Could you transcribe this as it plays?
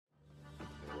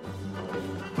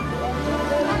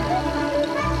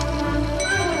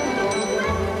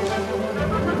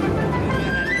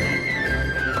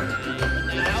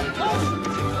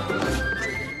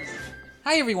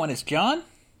Hi everyone, it's John.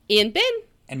 And Ben.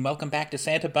 And welcome back to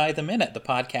Santa by the Minute, the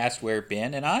podcast where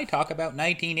Ben and I talk about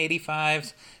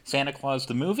 1985's Santa Claus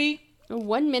the movie.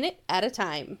 1 minute at a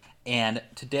time. And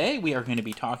today we are going to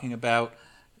be talking about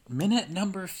minute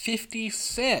number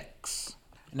 56.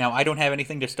 Now, I don't have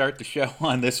anything to start the show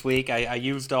on this week. I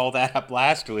used all that up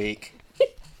last week.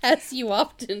 As you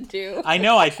often do. I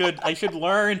know, I should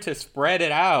learn to spread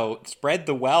it out, spread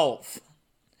the wealth.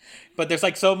 But there's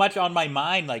so much on my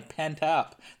mind pent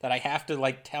up that I have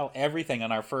to tell everything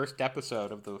on our first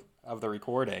episode of the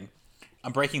recording.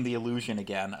 I'm breaking the illusion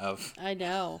again of I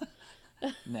know.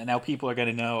 Now people are going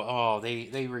to know,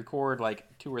 they record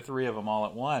 2 or 3 of them all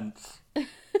at once.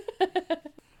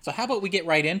 So how about we get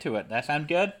right into it? That sound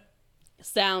good?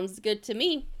 Sounds good to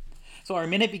me. So our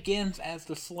minute begins as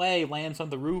the sleigh lands on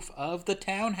the roof of the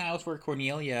townhouse where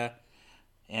Cornelia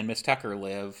and Miss Tucker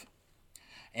live.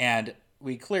 And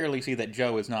we clearly see that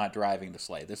Joe is not driving the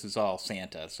sleigh. This is all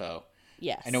Santa, so...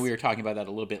 Yes. I know we were talking about that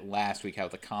a little bit last week, how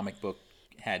the comic book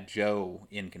had Joe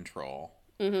in control.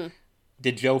 Mm-hmm.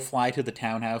 Did Joe fly to the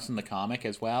townhouse in the comic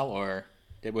as well, or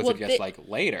was it just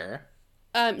later?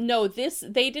 No,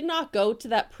 they did not go to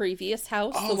that previous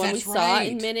house, the one we saw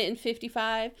in minute and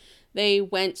 55. They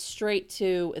went straight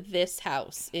to this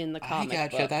house in the comic I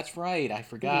gotcha, book. That's right, I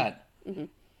forgot. Mm-hmm.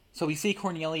 So we see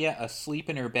Cornelia asleep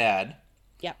in her bed.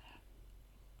 Yep.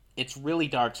 It's really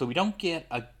dark, so we don't get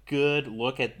a good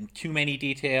look at too many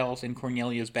details in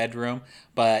Cornelia's bedroom,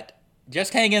 but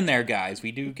just hang in there, guys.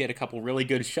 We do get a couple really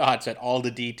good shots at all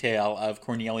the detail of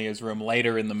Cornelia's room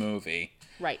later in the movie.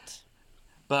 Right.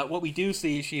 But what we do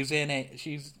see, she's in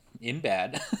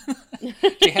bed.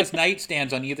 She has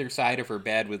nightstands on either side of her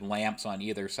bed with lamps on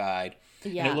either side.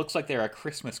 Yeah. And it looks like there are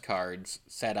Christmas cards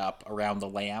set up around the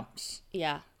lamps.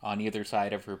 Yeah. On either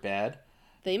side of her bed.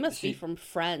 They must be from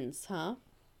Friends, huh?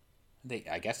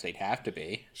 I guess they'd have to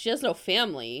be. She has no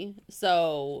family,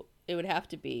 so it would have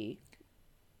to be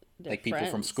people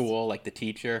friends. From school, like the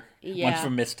teacher. Yeah. One's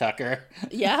from Miss Tucker.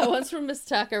 Yeah, one's from Miss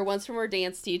Tucker, one's from her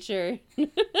dance teacher.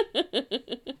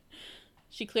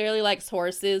 She clearly likes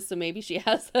horses, so maybe she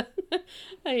has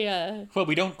a Well,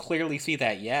 we don't clearly see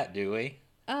that yet, do we?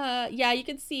 Yeah, you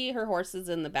can see her horses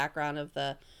in the background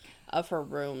of her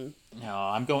room. No,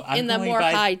 I'm going more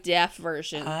high def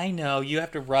version. I know, you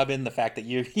have to rub in the fact that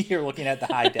you're looking at the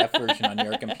high def version on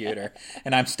your computer,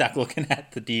 and I'm stuck looking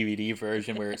at the DVD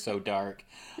version where it's so dark.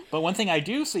 But one thing I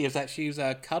do see is that she's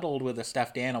cuddled with a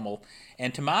stuffed animal,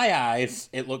 and to my eyes,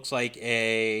 it looks like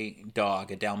a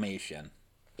dog, a Dalmatian.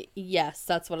 Yes,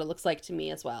 that's what it looks like to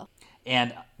me as well.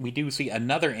 And we do see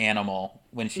another animal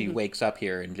when she wakes up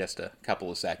here in just a couple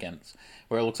of seconds,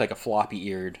 where it looks like a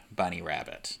floppy-eared bunny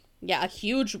rabbit. Yeah, a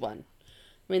huge one.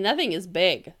 I mean, that thing is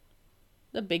big.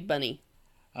 The big bunny.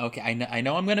 Okay, I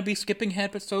know I'm going to be skipping ahead,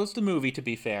 but so is the movie, to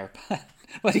be fair.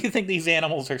 What do you think these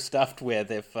animals are stuffed with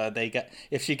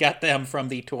if she got them from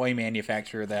the toy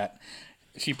manufacturer that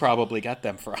she probably got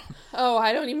them from? Oh,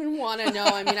 I don't even want to know.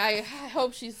 I mean, I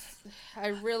hope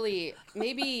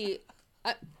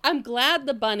I'm glad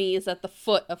the bunny is at the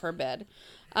foot of her bed.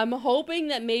 I'm hoping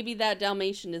that maybe that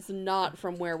Dalmatian is not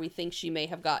from where we think she may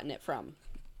have gotten it from.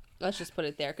 Let's just put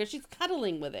it there, because she's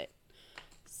cuddling with it.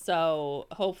 So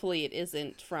hopefully it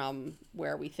isn't from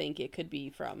where we think it could be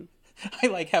from. I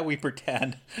like how we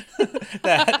pretend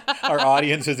that our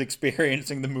audience is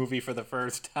experiencing the movie for the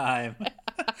first time.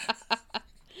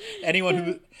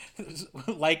 Anyone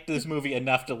who liked this movie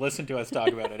enough to listen to us talk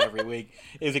about it every week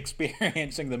is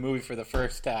experiencing the movie for the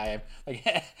first time,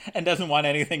 and doesn't want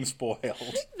anything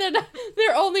spoiled.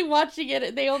 They're only watching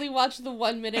it. They only watch the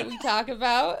 1 minute we talk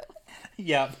about.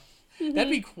 Yep.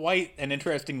 That'd be quite an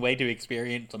interesting way to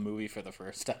experience a movie for the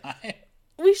first time.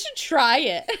 We should try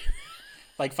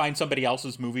it. Find somebody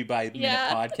else's movie by minute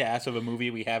podcast of a movie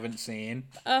we haven't seen.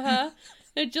 Uh-huh.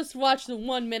 And just watch the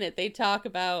 1 minute they talk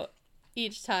about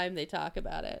each time they talk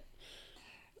about it.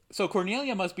 So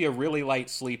Cornelia must be a really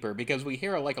light sleeper, because we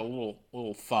hear a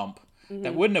little thump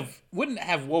that wouldn't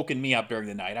have woken me up during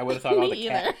the night. I would have thought,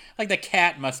 the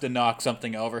cat must have knocked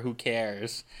something over. Who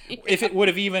cares? Yeah. If it would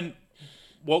have even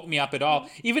woke me up at all.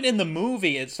 Even in the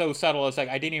movie, it's so subtle. It's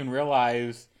I didn't even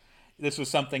realize this was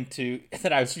something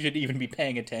that I should even be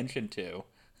paying attention to.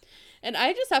 And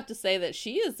I just have to say that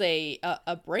she is a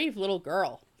brave little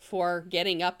girl for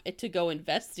getting up to go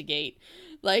investigate.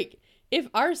 If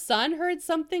our son heard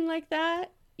something like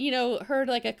that, heard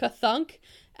a kathunk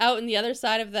out in the other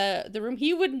side of the room,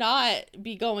 he would not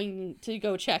be going to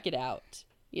go check it out.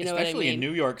 You know what I mean? Especially in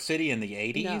New York City in the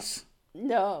 80s.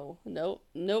 No. Nope.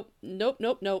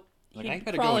 I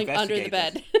better crawling go investigate under the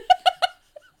bed.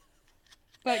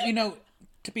 But,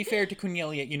 to be fair to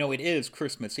Cornelia, it is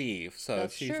Christmas Eve, so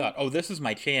That's she true. thought, oh, this is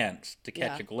my chance to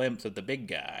catch Yeah. a glimpse of the big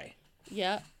guy.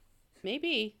 Yeah,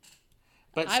 maybe.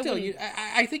 But I still, wouldn't.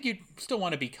 I think you'd still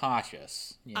want to be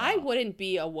cautious. I wouldn't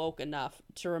be awoke enough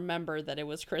to remember that it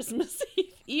was Christmas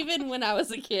Eve, even when I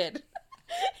was a kid.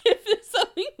 If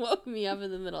something woke me up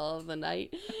in the middle of the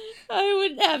night, I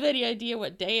wouldn't have any idea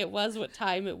what day it was, what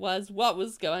time it was, what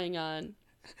was going on.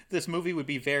 This movie would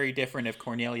be very different if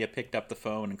Cornelia picked up the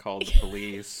phone and called the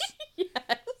police.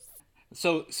 Yes.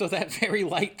 So that very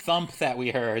light thump that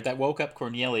we heard that woke up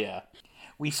Cornelia,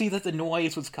 we see that the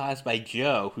noise was caused by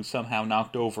Joe, who somehow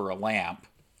knocked over a lamp.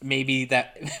 Maybe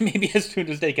as soon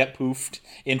as they got poofed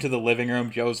into the living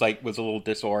room, Joe's was a little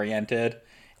disoriented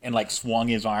and swung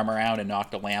his arm around and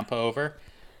knocked a lamp over.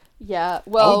 Yeah,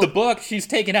 well... Oh, the book! She's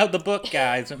taking out the book,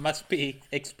 guys. It must be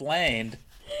explained.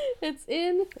 It's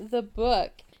in the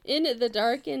book. In the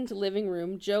darkened living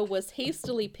room, Joe was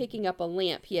hastily picking up a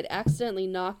lamp. He had accidentally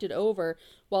knocked it over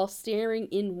while staring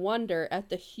in wonder at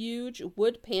the huge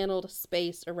wood-paneled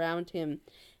space around him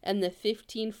and the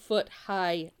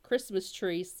 15-foot-high Christmas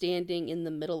tree standing in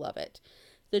the middle of it.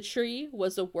 The tree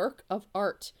was a work of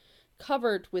art,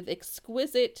 covered with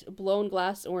exquisite blown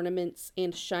glass ornaments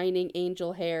and shining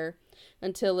angel hair,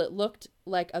 until it looked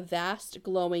like a vast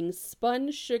glowing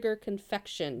spun sugar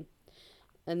confection.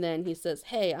 And then he says,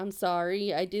 "Hey, I'm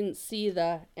sorry, I didn't see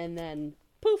the..." And then,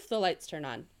 poof, the lights turn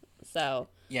on. So...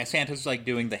 Yeah, Santa's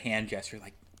doing the hand gesture,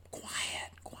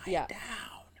 quiet down.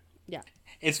 Yeah.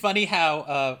 It's funny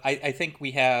how I think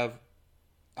we have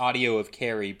audio of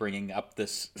Carrie bringing up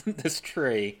this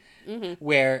tree,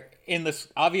 where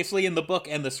obviously in the book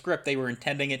and the script they were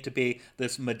intending it to be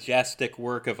this majestic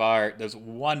work of art, this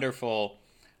wonderful,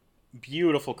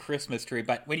 beautiful Christmas tree.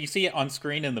 But when you see it on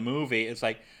screen in the movie, it's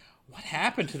like, what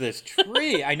happened to this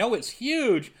tree? I know it's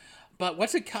huge, but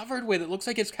what's it covered with? It looks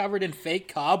like it's covered in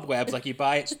fake cobwebs like you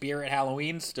buy at Spirit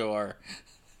Halloween store.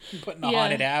 Put in a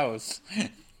haunted house.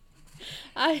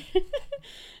 I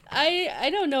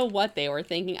don't know what they were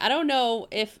thinking. I don't know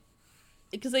if...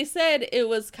 Because they said it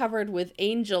was covered with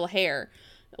angel hair,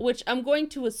 which I'm going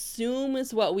to assume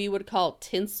is what we would call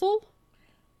tinsel.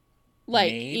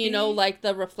 Maybe? Like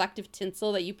the reflective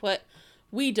tinsel that you put...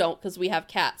 We don't, because we have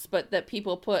cats, but that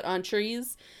people put on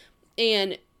trees.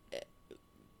 And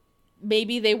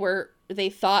maybe they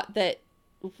thought that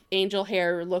angel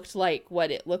hair looked like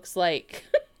what it looks like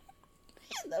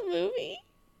in the movie.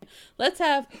 Let's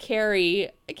have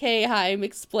Carrie K. Heim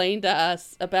explain to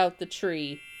us about the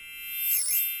tree.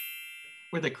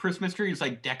 Where the Christmas tree is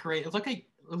decorated. It looked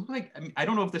like I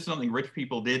don't know if this is something rich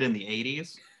people did in the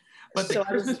 80s. But the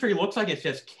Christmas tree looks like it's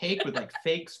just caked with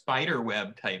fake spider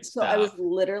web type stuff. So I was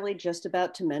literally just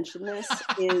about to mention this,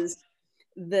 is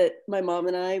that my mom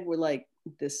and I were like,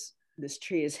 this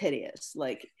tree is hideous.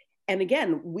 And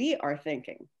again, we are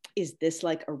thinking, is this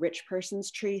a rich person's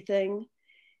tree thing?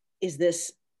 Is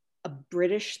this a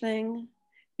British thing?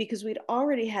 Because we'd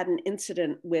already had an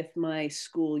incident with my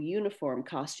school uniform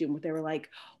costume where they were like,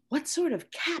 what sort of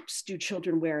caps do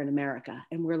children wear in America?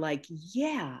 And we're like,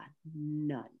 yeah,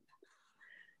 none.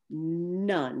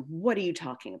 What are you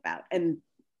talking about? And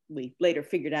we later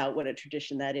figured out what a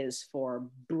tradition that is for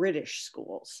British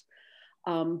schools.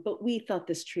 But we thought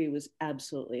this tree was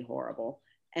absolutely horrible.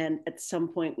 And at some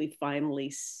point we finally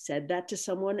said that to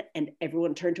someone and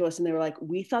everyone turned to us and they were like,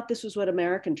 we thought this was what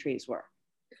American trees were.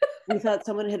 We thought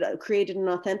someone had created an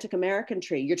authentic American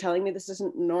tree. You're telling me this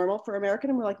isn't normal for American?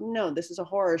 And we're like, no, this is a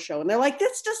horror show. And they're like,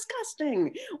 that's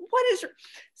disgusting. What is...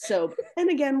 So, and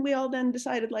again, we all then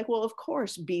decided well, of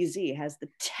course, BZ has the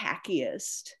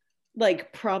tackiest,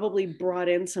 probably brought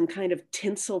in some kind of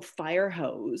tinsel fire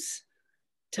hose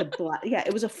to yeah,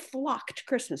 it was a flocked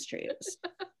Christmas tree. It was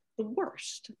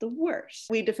the worst.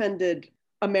 We defended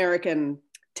American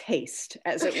taste,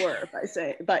 as it were,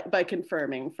 by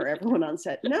confirming for everyone on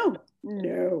set, no,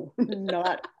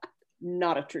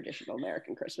 not a traditional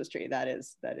American Christmas tree. That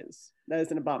is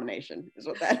an abomination, is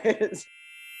what that is.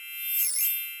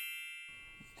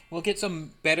 We'll get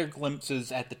some better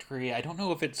glimpses at the tree. I don't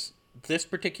know if it's this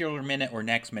particular minute or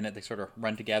next minute. They sort of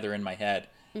run together in my head.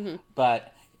 Mm-hmm.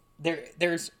 But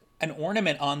there's an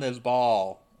ornament on this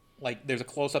ball. There's a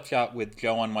close-up shot with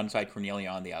Joe on one side, Cornelia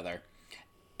on the other.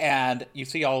 And you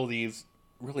see all these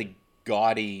really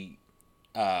gaudy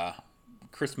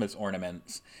Christmas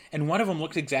ornaments. And one of them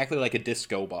looks exactly like a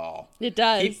disco ball. It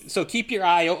does. So keep your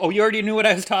eye... Oh, you already knew what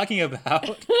I was talking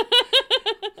about.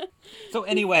 So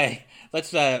anyway,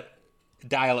 let's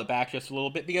dial it back just a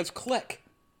little bit because click.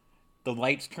 The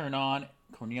lights turn on.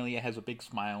 Cornelia has a big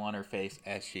smile on her face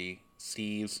as she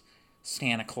sees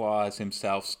Santa Claus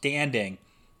himself standing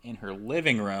in her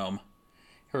living room.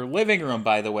 her living room,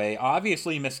 by the way,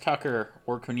 obviously Miss Tucker,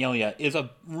 or Cornelia, is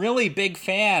a really big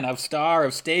fan of star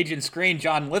of stage and screen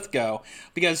John Lithgow,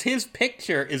 because his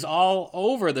picture is all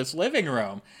over this living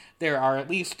room. There are at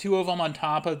least 2 of them on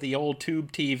top of the old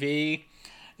tube TV.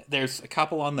 There's a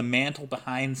couple on the mantle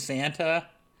behind Santa.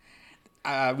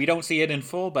 We don't see it in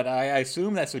full, but I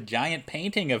assume that's a giant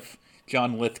painting of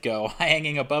John Lithgow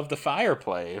hanging above the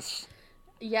fireplace.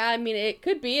 Yeah, I mean, it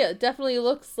could be. It definitely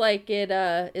looks like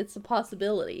it's a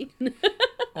possibility.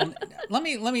 Well, let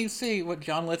me see what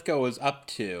John Lithgow was up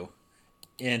to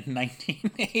in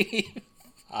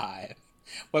 1985.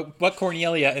 What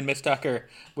Cornelia and Miss Tucker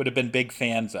would have been big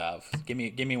fans of. Give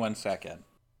me 1 second.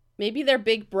 Maybe they're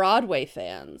big Broadway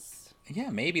fans.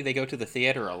 Yeah, maybe they go to the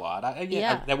theater a lot.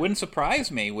 Yeah. That wouldn't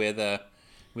surprise me with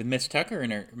Miss Tucker in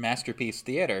her Masterpiece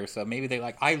Theater. So maybe they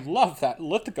I love that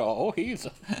Lithgow. Oh, he's...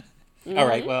 Mm-hmm. All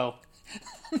right, well,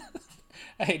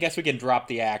 I guess we can drop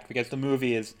the act because the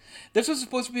movie is... This was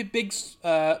supposed to be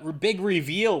a big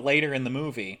reveal later in the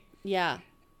movie. Yeah.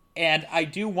 And I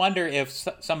do wonder if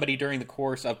somebody during the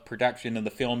course of production and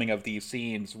the filming of these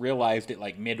scenes realized it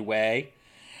midway.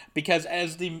 Because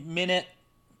as the minute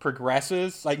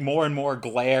progresses, more and more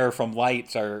glare from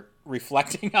lights are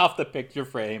reflecting off the picture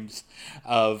frames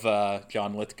of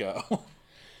John Lithgow.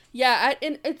 Yeah,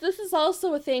 this is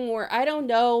also a thing where I don't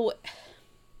know.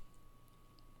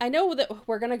 I know that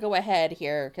we're going to go ahead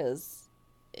here because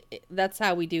that's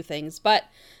how we do things. But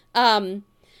I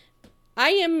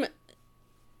am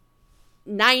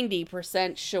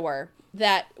 90% sure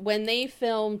that when they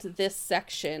filmed this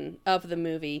section of the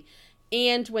movie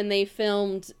and when they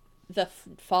filmed the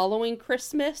following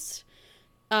Christmas,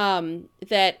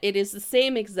 that it is the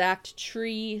same exact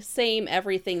tree, same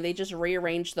everything. They just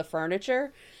rearranged the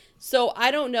furniture. So I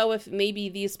don't know if maybe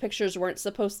these pictures weren't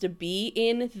supposed to be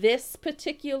in this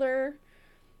particular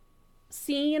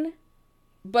scene,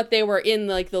 but they were in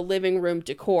the living room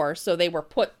decor. So they were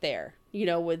put there,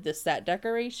 with the set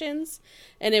decorations,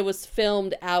 and it was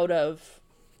filmed out of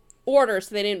order.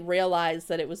 So they didn't realize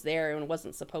that it was there and it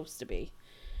wasn't supposed to be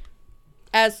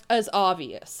as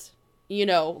obvious,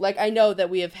 I know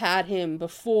that we have had him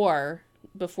before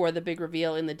the big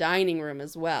reveal in the dining room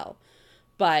as well,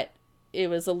 but it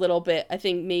was a little bit, I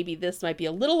think maybe this might be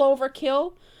a little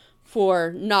overkill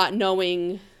for not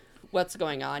knowing what's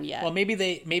going on yet. Well,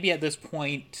 maybe at this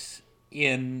point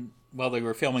while they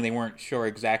were filming, they weren't sure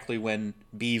exactly when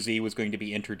BZ was going to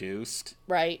be introduced.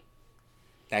 Right.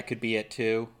 That could be it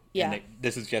too. Yeah. And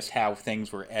this is just how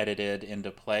things were edited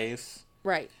into place.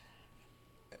 Right.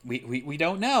 We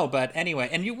don't know, but anyway,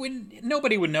 and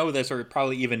nobody would know this or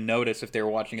probably even notice if they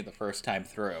were watching it the first time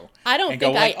through. I don't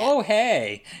think oh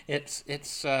hey, it's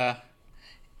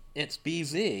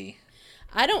BZ.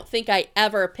 I don't think I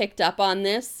ever picked up on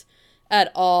this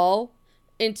at all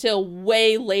until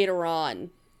way later on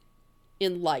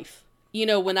in life.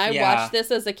 When I watched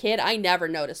this as a kid, I never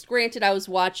noticed. Granted, I was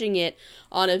watching it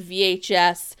on a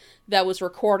VHS that was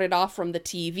recorded off from the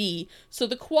TV, so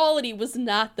the quality was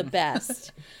not the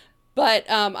best. But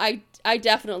I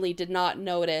definitely did not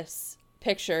notice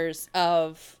pictures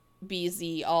of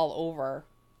BZ all over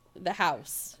the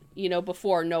house,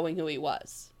 before knowing who he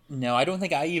was. No, I don't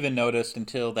think I even noticed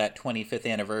until that 25th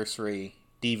anniversary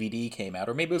DVD came out,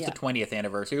 or maybe it was the 20th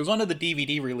anniversary. It was one of the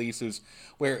DVD releases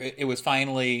where it was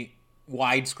finally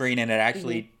widescreen and it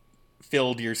actually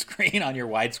filled your screen on your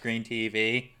widescreen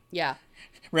TV. Yeah.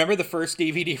 Remember the first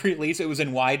DVD release? It was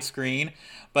in widescreen,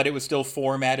 but it was still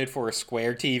formatted for a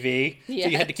square TV. Yes. So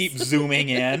you had to keep zooming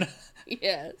in.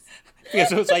 Yes. Yeah,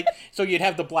 so it's so you'd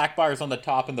have the black bars on the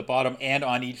top and the bottom and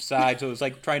on each side. So it was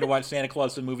like trying to watch Santa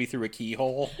Claus the movie through a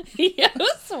keyhole. Yeah, it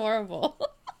was horrible.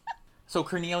 So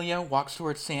Cornelia walks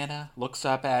towards Santa, looks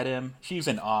up at him. She's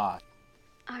in awe.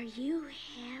 Are you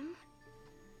him?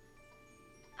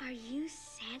 Are you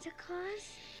Santa Claus?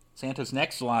 Santa's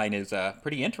next line is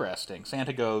pretty interesting.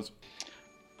 Santa goes,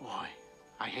 "Boy,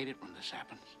 I hate it when this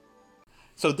happens."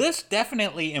 So this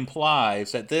definitely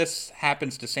implies that this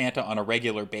happens to Santa on a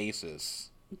regular basis.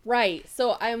 Right.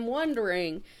 So I'm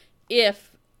wondering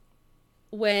if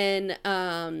when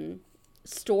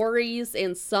stories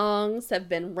and songs have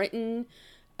been written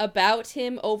about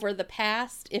him over the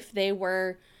past, if they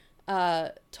were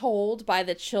told by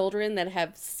the children that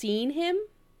have seen him.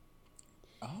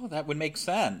 Oh, that would make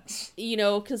sense.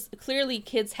 Because clearly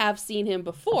kids have seen him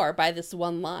before by this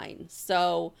one line.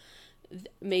 So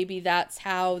maybe that's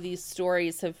how these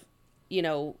stories have,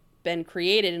 been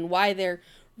created and why they're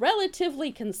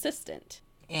relatively consistent.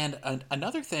 And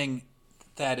another thing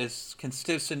that is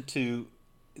consistent to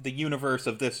the universe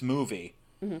of this movie,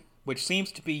 which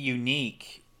seems to be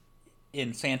unique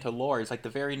in Santa lore, is the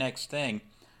very next thing.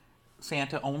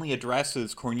 Santa only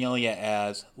addresses Cornelia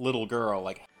as little girl,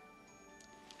 like,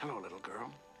 Hello, little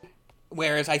girl.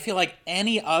 whereas I feel like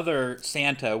any other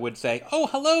Santa would say, "Oh,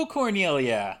 hello,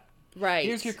 Cornelia. Right.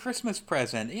 Here's your Christmas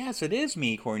present. Yes, it is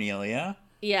me, Cornelia."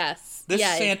 Yes. This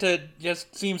yeah, Santa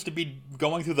just seems to be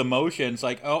going through the motions,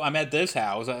 like, "Oh, I'm at this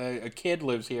house. A kid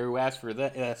lives here who asked for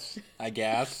this, I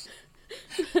guess."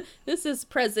 This is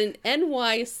present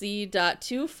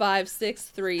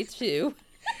NYC.25632.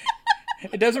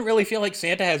 It doesn't really feel like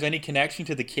Santa has any connection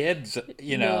to the kids,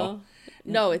 you know.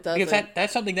 No, it doesn't. Because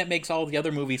that's something that makes all the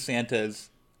other movie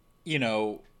Santas, you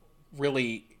know,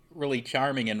 really, really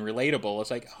charming and relatable.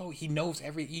 It's like, oh, he knows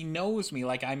he knows me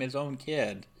like I'm his own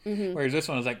kid. Mm-hmm. Whereas this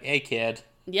one is like, hey, kid,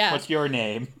 what's your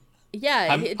name?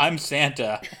 Yeah. I'm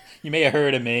Santa. You may have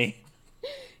heard of me.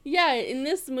 Yeah, in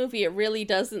this movie, it really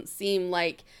doesn't seem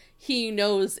like he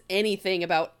knows anything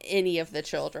about any of the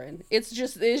children. It's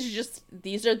just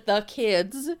these are the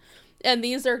kids, and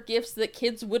these are gifts that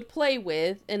kids would play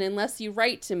with, and unless you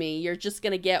write to me, you're just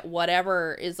going to get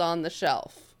whatever is on the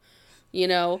shelf, you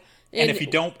know? And if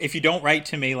you don't write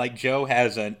to me like Joe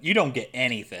hasn't, you don't get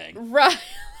anything. Right.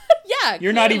 Yeah.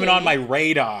 You're not even on my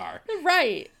radar.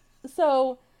 Right.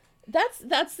 So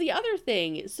that's the other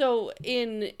thing. So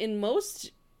in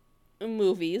most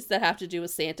movies that have to do with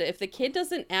Santa, if the kid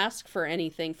doesn't ask for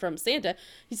anything from Santa,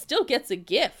 he still gets a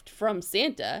gift from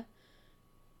Santa.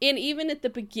 And even at the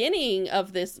beginning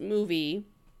of this movie,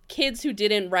 kids who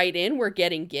didn't write in were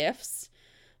getting gifts.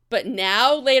 But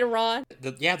now, later on...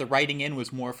 The writing in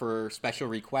was more for special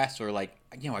requests or like,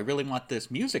 you know, I really want this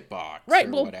music box right,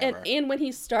 or well, whatever. And when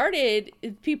he started,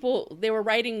 people, they were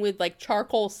writing with, like,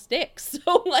 charcoal sticks.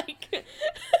 So, like...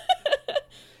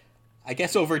 I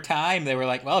guess over time, they were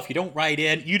like, well, if you don't write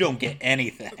in, you don't get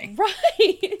anything.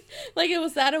 Right. Like,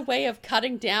 was that a way of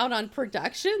cutting down on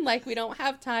production? Like, we don't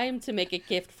have time to make a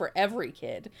gift for every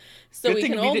kid. So we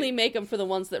can only make them for the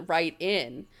ones that write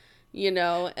in. You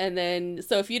know, and then,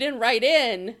 so if you didn't write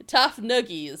in, tough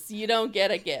noogies, you don't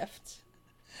get a gift.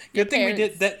 Good thing we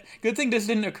did that. Good thing this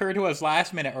didn't occur to us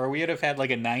last minute, or we would have had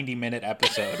like a 90-minute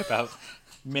episode about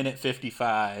minute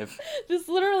 55. This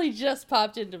literally just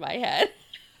popped into my head.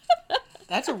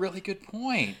 That's a really good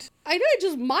point. I know, it's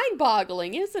just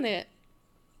mind-boggling, isn't it?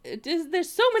 There's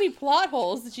so many plot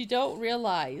holes that you don't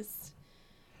realize.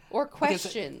 Or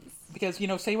questions. Because, you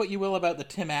know, say what you will about the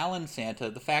Tim Allen Santa,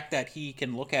 the fact that he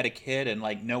can look at a kid and,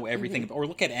 like, know everything, or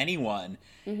look at anyone,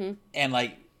 and,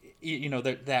 like, you know,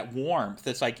 that warmth,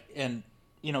 it's like, and,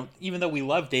 you know, even though we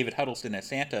love David Huddleston as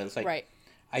Santa, it's like, right.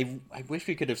 I wish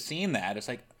we could have seen that. It's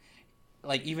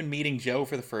like even meeting Joe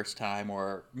for the first time,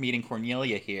 or meeting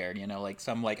Cornelia here, you know, like,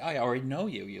 some, like, I already know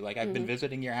you, like, I've been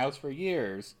visiting your house for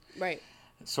years. Right.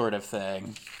 Sort of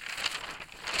thing.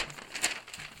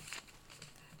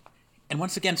 And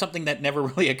once again, something that never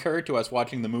really occurred to us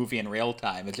watching the movie in real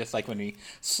time. It's just like when we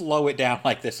slow it down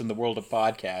like this in the world of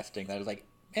podcasting, that was like,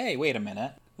 hey, wait a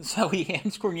minute. So he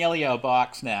hands Cornelia a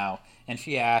box now, and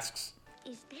she asks,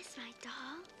 Is this my doll?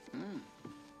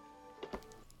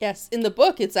 Yes, in the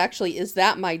book, it's actually, is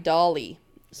that my dolly?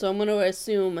 So I'm going to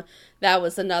assume that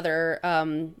was another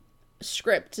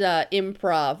script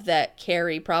improv that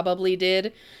Carrie probably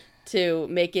did to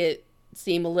make it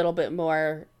seem a little bit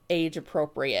more age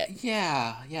appropriate.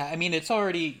 Yeah. I mean, it's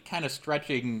already kind of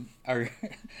stretching our,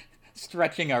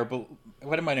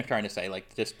 what am I trying to say?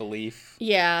 Like, disbelief?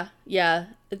 Yeah.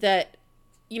 That,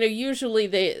 you know,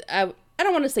 usually I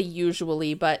don't want to say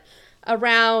usually, but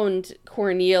around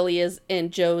Cornelia's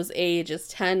and Joe's age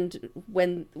is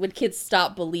when kids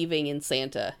stop believing in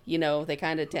Santa, you know, they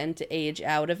kind of tend to age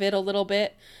out of it a little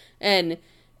bit. And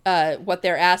what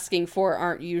they're asking for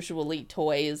aren't usually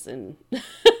toys and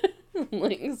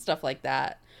like stuff like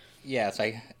that. Yes,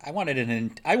 I wanted a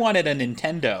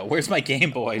Nintendo. Where's my Game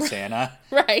Boy, Santa?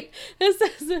 Right. This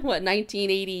is what,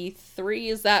 1983?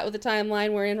 Is that the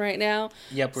timeline we're in right now?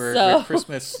 Yep, we're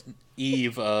Christmas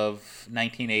Eve of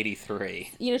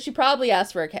 1983. You know, she probably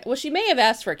asked for she may have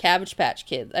asked for a Cabbage Patch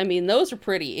Kid. I mean, those are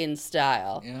pretty in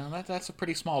style. You know, that's a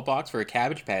pretty small box for a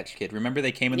Cabbage Patch Kid. Remember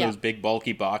they came in those big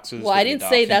bulky boxes? Well, I didn't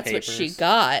say that's what she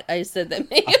got. I said that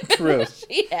maybe true.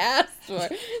 She asked for.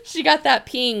 She got that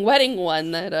peeing wedding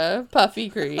one that Puffy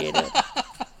created.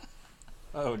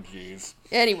 Oh, jeez.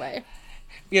 Anyway.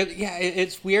 Yeah,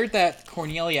 it's weird that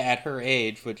Cornelia at her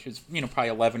age, which is, you know, probably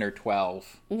 11 or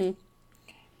 12,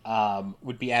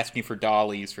 would be asking for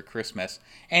dollies for Christmas.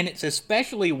 And it's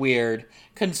especially weird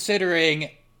considering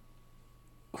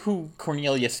who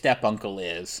Cornelia's step-uncle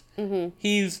is.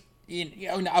 He's,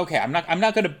 you know, okay, I'm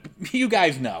not gonna, you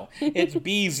guys know. It's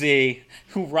BZ,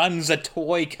 who runs a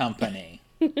toy company.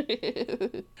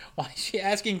 Why is she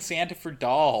asking Santa for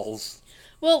dolls?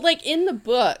 Well, like in the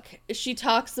book, she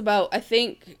talks about, I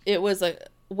think it was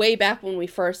way back when we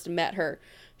first met her,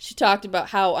 she talked about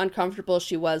how uncomfortable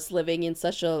she was living in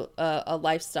such a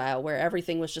lifestyle where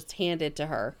everything was just handed to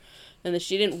her. And that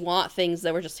she didn't want things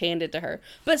that were just handed to her.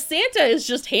 But Santa is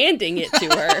just handing it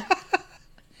to her.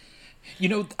 You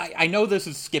know, I know this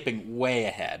is skipping way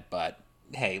ahead, but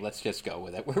hey, let's just go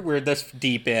with it. We're this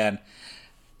deep in.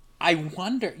 I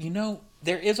wonder, you know,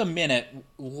 there is a minute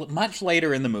much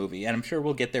later in the movie, and I'm sure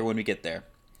we'll get there when we get there,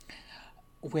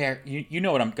 where you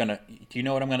know what I'm gonna. Do you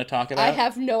know what I'm gonna talk about? I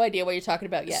have no idea what you're talking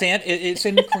about yet. It's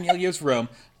in Cornelia's room.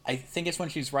 I think it's when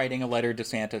she's writing a letter to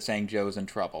Santa saying Joe's in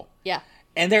trouble. Yeah.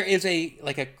 And there is a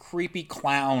creepy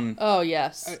clown. Oh,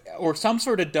 yes. Or some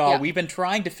sort of doll. Yeah. We've been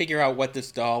trying to figure out what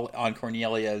this doll on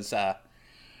Cornelia's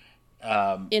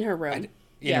in her room.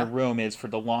 Her room is for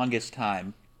the longest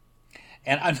time.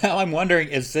 And now I'm wondering,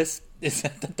 is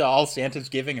that the doll Santa's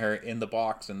giving her in the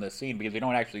box in this scene? Because we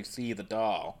don't actually see the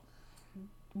doll.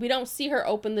 We don't see her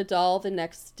open the doll the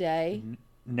next day.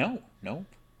 No.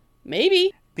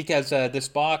 Maybe. Because this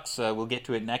box, we'll get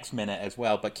to it next minute as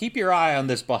well, but keep your eye on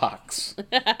this box.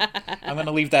 I'm going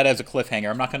to leave that as a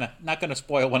cliffhanger. I'm not gonna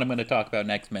spoil what I'm going to talk about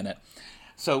next minute.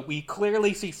 So we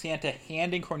clearly see Santa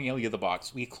handing Cornelia the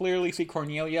box. We clearly see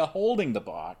Cornelia holding the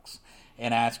box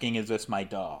and asking, "Is this my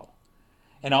doll?"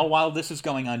 And all while this is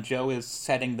going on, Joe is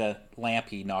setting the lamp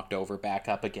he knocked over back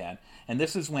up again. And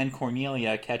this is when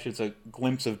Cornelia catches a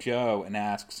glimpse of Joe and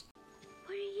asks,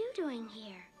 What are you doing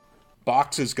here?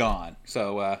 box is gone.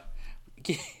 So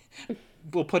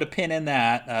we'll put a pin in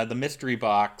that. The mystery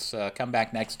box. Come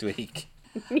back next week.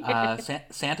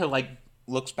 Santa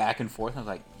looks back and forth and is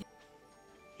like,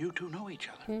 You two know each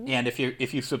other. Mm-hmm. and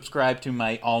if you subscribe to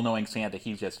my all-knowing Santa,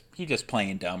 he's just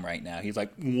playing dumb right now. He's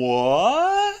like,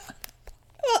 what?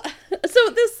 Well,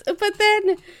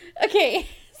 okay,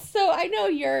 so I know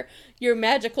your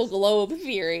magical globe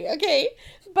theory, okay?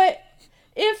 But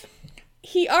if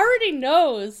he already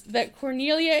knows that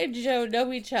Cornelia and Joe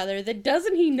know each other, then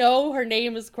doesn't he know her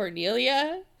name is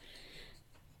Cornelia?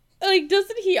 Like,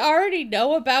 doesn't he already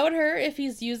know about her if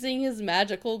he's using his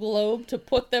magical globe to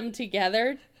put them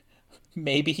together?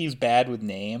 Maybe he's bad with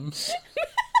names.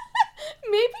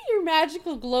 Maybe your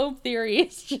magical globe theory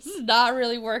is just not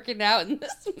really working out in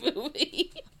this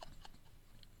movie.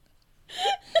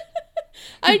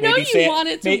 I know you want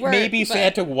it to work. Maybe but...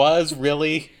 Santa was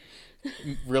really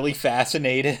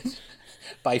fascinated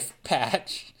by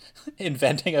Patch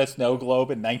inventing a snow globe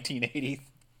in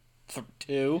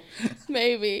 1982.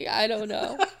 Maybe. I don't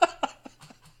know.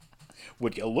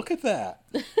 Would you look at that?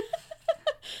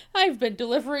 I've been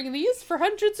delivering these for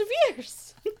hundreds of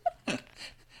years.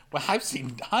 Well, I've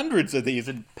seen hundreds of these,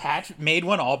 and Patch made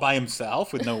one all by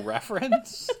himself with no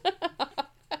reference.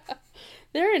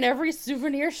 They're in every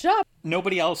souvenir shop.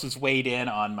 Nobody else has weighed in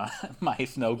on my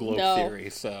snow globe theory,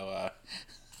 so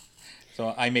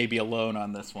I may be alone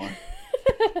on this one.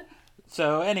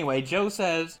 So anyway, Joe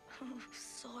says,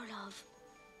 Sort of.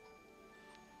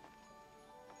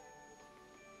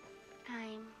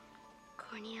 I'm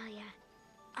Cornelia.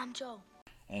 I'm Joe.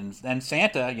 and then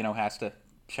Santa, has to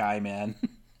chime in.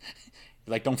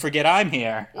 Like, don't forget I'm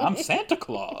here. I'm Santa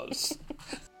Claus.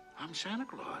 I'm Santa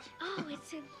Claus. Oh,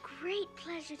 it's a great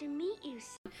pleasure to meet you.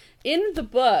 In the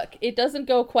book, it doesn't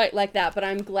go quite like that, but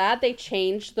I'm glad they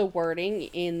changed the wording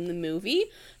in the movie,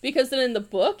 because then in the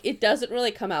book, it doesn't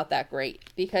really come out that great,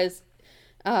 because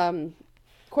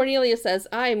Cornelia says,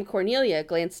 I'm Cornelia,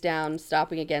 glanced down,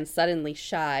 stopping again, suddenly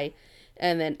shy,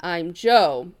 and then I'm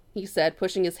Joe, he said,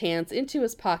 pushing his hands into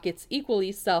his pockets,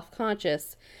 equally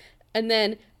self-conscious, and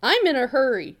then, I'm in a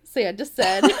hurry, Santa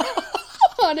said,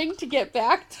 wanting to get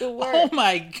back to work. Oh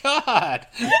my god!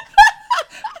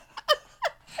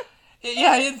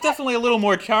 Yeah, it's definitely a little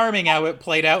more charming how it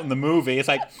played out in the movie. It's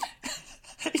like,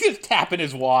 he's just tapping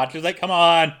his watch. He's like, come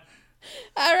on.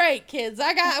 All right, kids,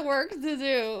 I got work to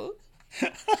do.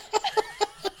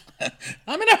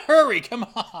 I'm in a hurry, come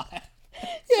on.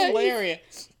 It's Yeah,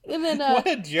 hilarious. And then, What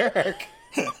a jerk.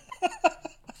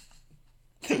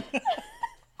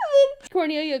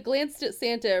 Cornelia glanced at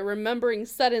Santa, remembering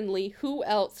suddenly who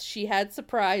else she had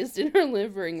surprised in her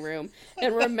living room,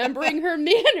 and remembering her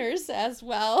manners as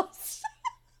well.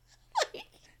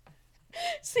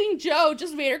 Seeing Joe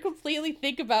just made her completely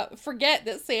forget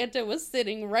that Santa was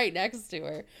sitting right next to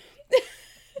her.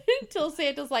 Until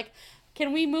Santa's like,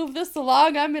 can we move this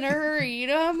along? I'm in a hurry. You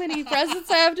know how many presents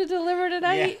I have to deliver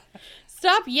tonight? Yeah.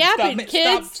 Stop yapping,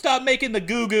 kids. Stop making the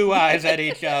goo-goo eyes at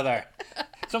each other.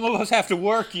 Some of us have to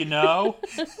work, There's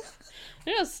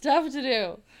stuff to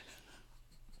do.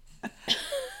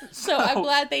 So I'm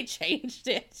glad they changed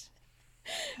it.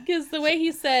 Because the way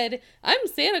he said, "I'm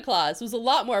Santa Claus," was a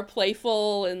lot more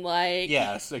playful and like...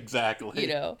 Yes, exactly. You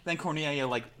know. Then Cornelia,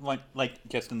 like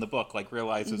just in the book, like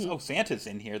realizes, oh, Santa's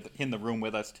in here, in the room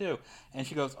with us too. And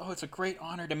she goes, oh, it's a great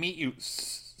honor to meet you.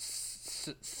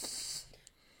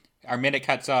 Our minute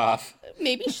cuts off.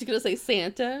 Maybe she's going to say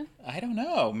Santa. I don't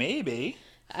know. Maybe.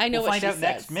 I know we'll what find she out says.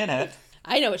 next minute.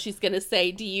 I know what she's going to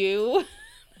say. Do you?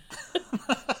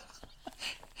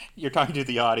 You're talking to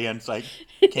the audience like,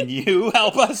 can you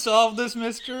help us solve this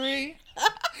mystery?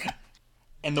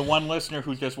 And the one listener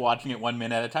who's just watching it 1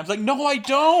 minute at a time is like, no, I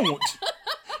don't.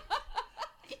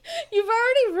 You've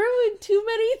already ruined too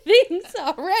many things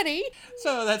already.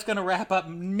 So that's going to wrap up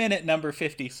minute number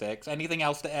 56. Anything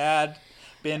else to add,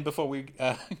 Ben, before we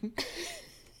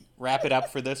wrap it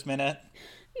up for this minute?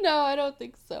 No, I don't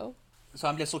think so. So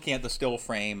I'm just looking at the still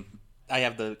frame. I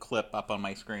have the clip up on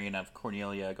my screen of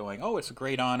Cornelia going, oh, it's a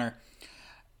great honor.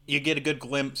 You get a good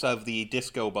glimpse of the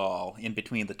disco ball in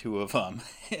between the two of them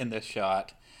in this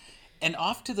shot. And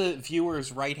off to the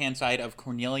viewer's right-hand side of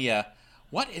Cornelia,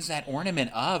 what is that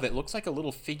ornament of? It looks like a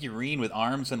little figurine with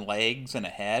arms and legs and a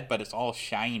head, but it's all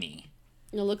shiny.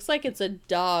 It looks like it's a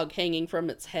dog hanging from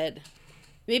its head.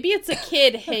 Maybe it's a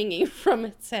kid hanging from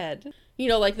its head. You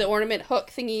know, like the ornament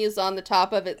hook thingy is on the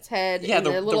top of its head. Yeah, and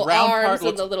the little round arms part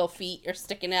and the little feet are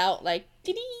sticking out like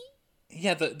dee-dee.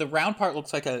 Yeah, the round part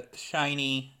looks like a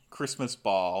shiny Christmas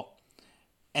ball.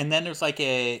 And then there's like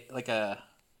a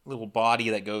little body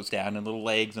that goes down and little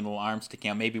legs and little arms sticking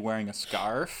out, maybe wearing a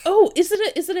scarf. Oh, is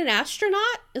it an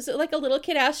astronaut? Is it like a little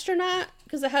kid astronaut?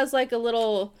 Because it has like a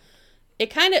little...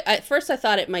 It kind of... At first I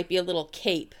thought it might be a little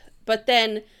cape. But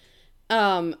then...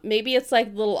 maybe it's like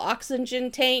a little oxygen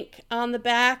tank on the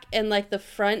back, and like the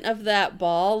front of that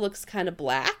ball looks kind of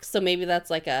black. So maybe that's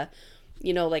like a,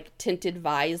 you know, like tinted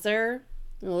visor,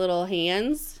 and little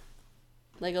hands,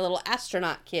 like a little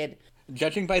astronaut kid.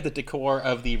 Judging by the decor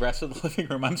of the rest of the living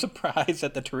room, I'm surprised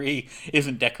that the tree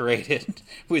isn't decorated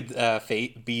with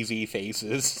BZ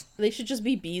faces. They should just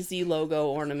be BZ logo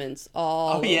ornaments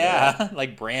all over. Yeah,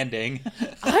 like branding.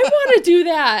 I want to do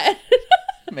that.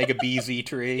 Make a BZ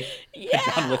tree. Yeah.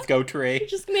 A John Lithgow tree.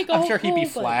 Just make I'm sure whole he'd be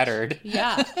bunch. flattered.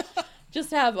 Yeah.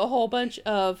 Just have a whole bunch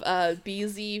of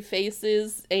BZ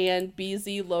faces and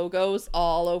BZ logos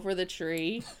all over the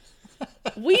tree.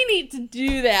 We need to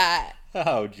do that.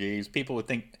 Oh, geez. People would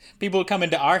come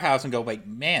into our house and go, like,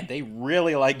 man, they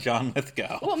really like John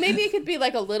Lithgow. Well, maybe it could be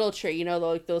like a little tree, you know,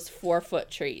 like those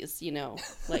 4-foot trees, you know,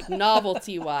 like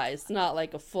novelty-wise, not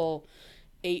like a full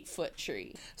 8-foot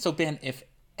tree. So, Ben, if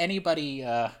anybody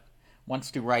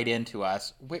wants to write into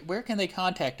us, where can they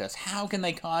contact us? How can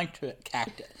they contact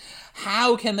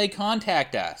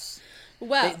us?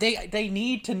 Well, they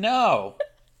need to know.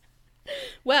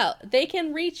 Well, they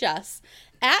can reach us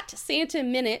at Santa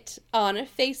Minute on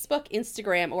Facebook,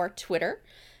 Instagram, or Twitter,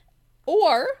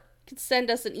 or could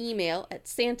send us an email at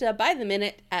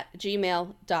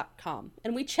santabytheminute@gmail.com.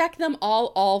 And we check them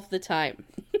all the time.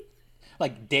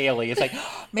 Like daily. It's like,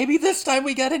 maybe this time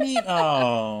we got an email.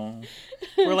 Oh.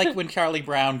 We're like when Charlie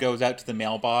Brown goes out to the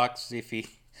mailbox if he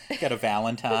got a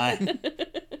Valentine.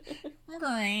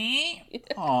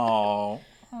 Oh.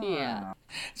 Yeah.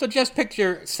 So just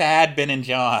picture sad Ben and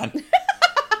John.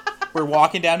 We're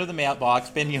walking down to the mailbox.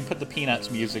 Ben, you put the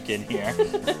Peanuts music in here.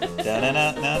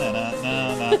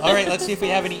 Da-na-na-na-na-na-na. All right, let's see if we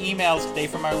have any emails today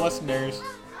from our listeners.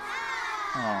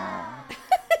 Oh.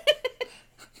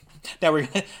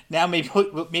 Now maybe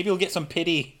we'll get some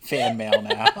pity fan mail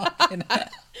now.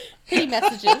 Pity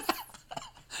messages.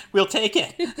 We'll take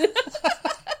it.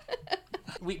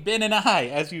 Ben and I,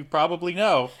 as you probably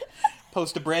know,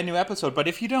 post a brand new episode. But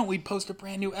if you don't, we post a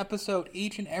brand new episode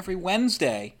each and every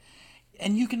Wednesday.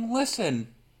 And you can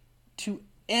listen to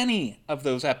any of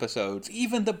those episodes,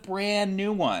 even the brand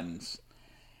new ones.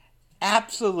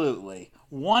 Absolutely.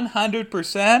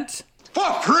 100%.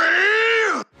 For free!